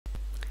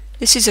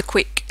This is a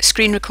quick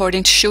screen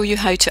recording to show you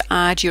how to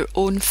add your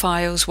own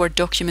files, Word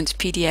documents,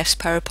 PDFs,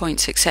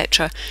 PowerPoints,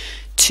 etc.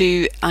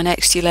 to an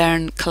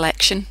xtLearn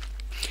collection.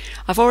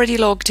 I've already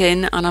logged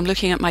in and I'm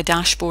looking at my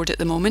dashboard at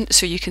the moment,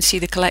 so you can see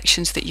the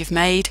collections that you've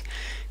made,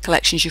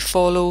 collections you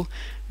follow,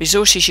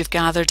 resources you've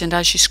gathered, and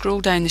as you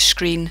scroll down the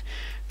screen,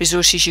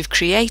 resources you've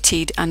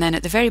created, and then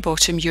at the very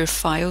bottom your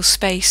file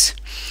space.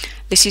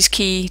 This is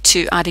key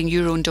to adding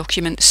your own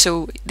documents,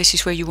 so this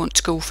is where you want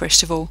to go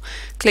first of all.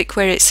 Click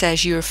where it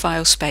says your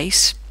file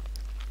space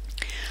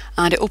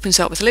and it opens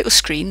up with a little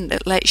screen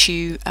that lets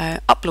you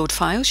upload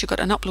files. You've got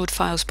an upload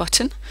files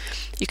button.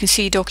 You can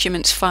see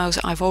documents, files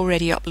that I've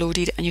already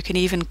uploaded, and you can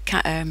even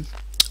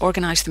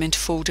organise them into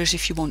folders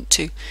if you want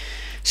to.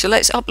 So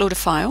let's upload a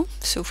file.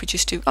 So if we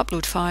just do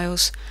upload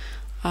files,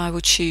 I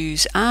will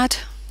choose add.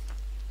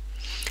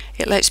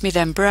 It lets me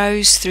then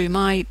browse through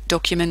my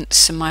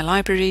documents and my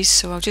libraries,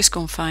 so I'll just go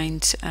and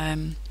find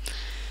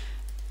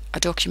a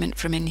document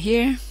from in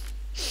here.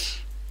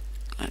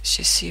 Let's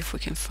just see if we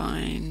can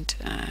find,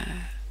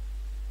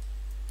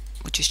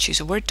 we'll just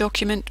choose a Word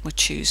document, we'll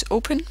choose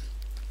open.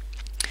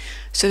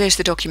 So there's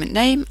the document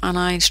name, and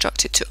I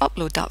instruct it to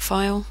upload that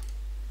file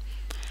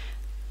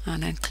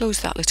and then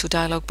close that little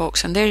dialog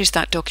box, and there is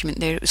that document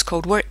there. It was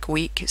called Work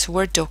Week. It's a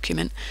Word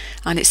document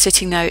and it's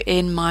sitting now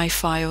in my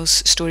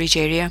files storage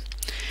area.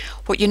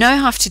 What you now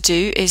have to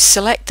do is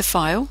select the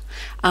file,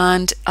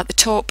 and at the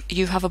top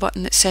you have a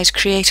button that says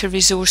create a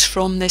resource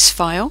from this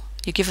file.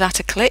 You give that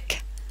a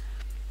click,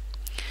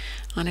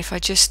 and if I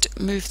just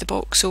move the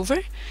box over,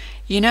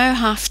 you now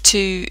have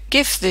to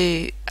give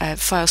the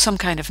file some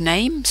kind of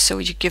name, so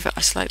you give it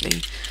a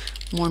slightly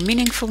more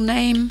meaningful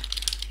name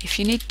if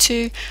you need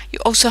to. You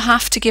also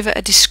have to give it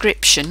a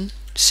description,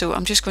 so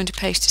I'm just going to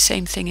paste the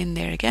same thing in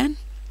there again.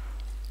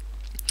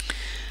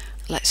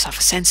 Let's have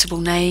a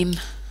sensible name,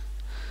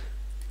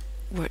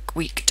 Work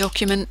Week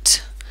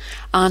document,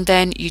 and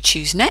then you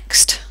choose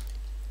next,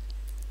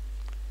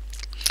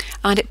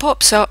 and it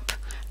pops up,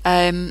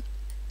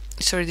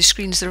 sorry, the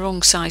screen's the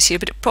wrong size here,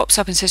 but it pops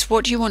up and says,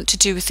 what do you want to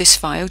do with this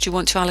file? Do you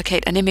want to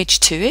allocate an image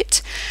to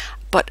it?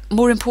 But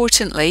more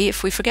importantly,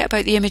 if we forget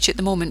about the image at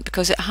the moment,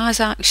 because it has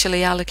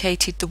actually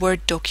allocated the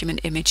Word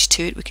document image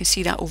to it, we can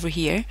see that over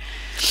here,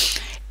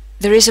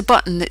 there is a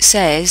button that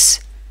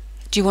says,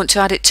 do you want to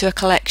add it to a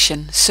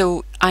collection?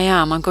 So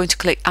I'm going to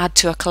click add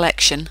to a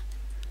collection.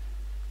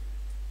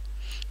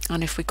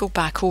 And if we go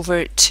back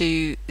over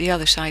to the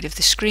other side of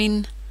the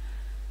screen,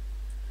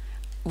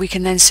 we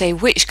can then say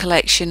which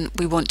collection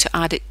we want to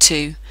add it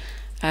to.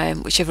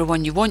 Whichever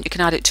one you want. You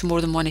can add it to more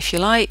than one if you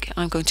like.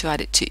 I'm going to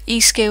add it to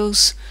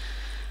eSkills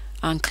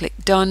and click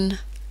done.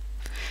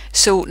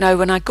 So now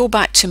when I go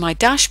back to my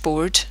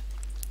dashboard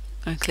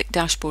and click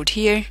dashboard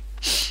here,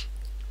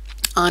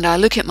 and I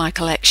look at my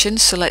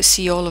collections, so let's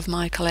see all of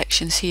my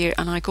collections here,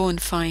 and I go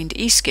and find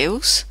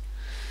eSkills.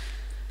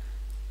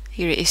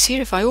 Here it is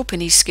here. If I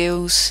open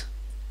eSkills,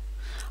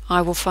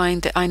 I will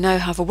find that I now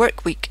have a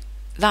Work Week.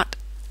 That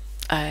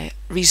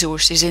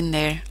resource is in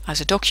there as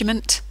a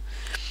document,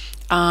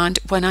 and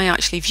when I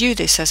actually view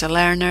this as a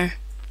learner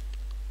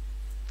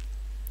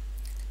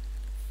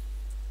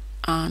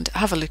and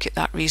have a look at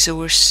that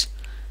resource,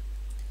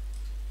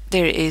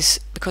 there it is.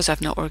 Because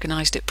I've not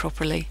organised it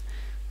properly,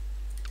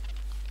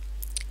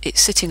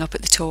 it's sitting up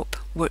at the top,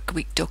 Work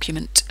Week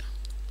document.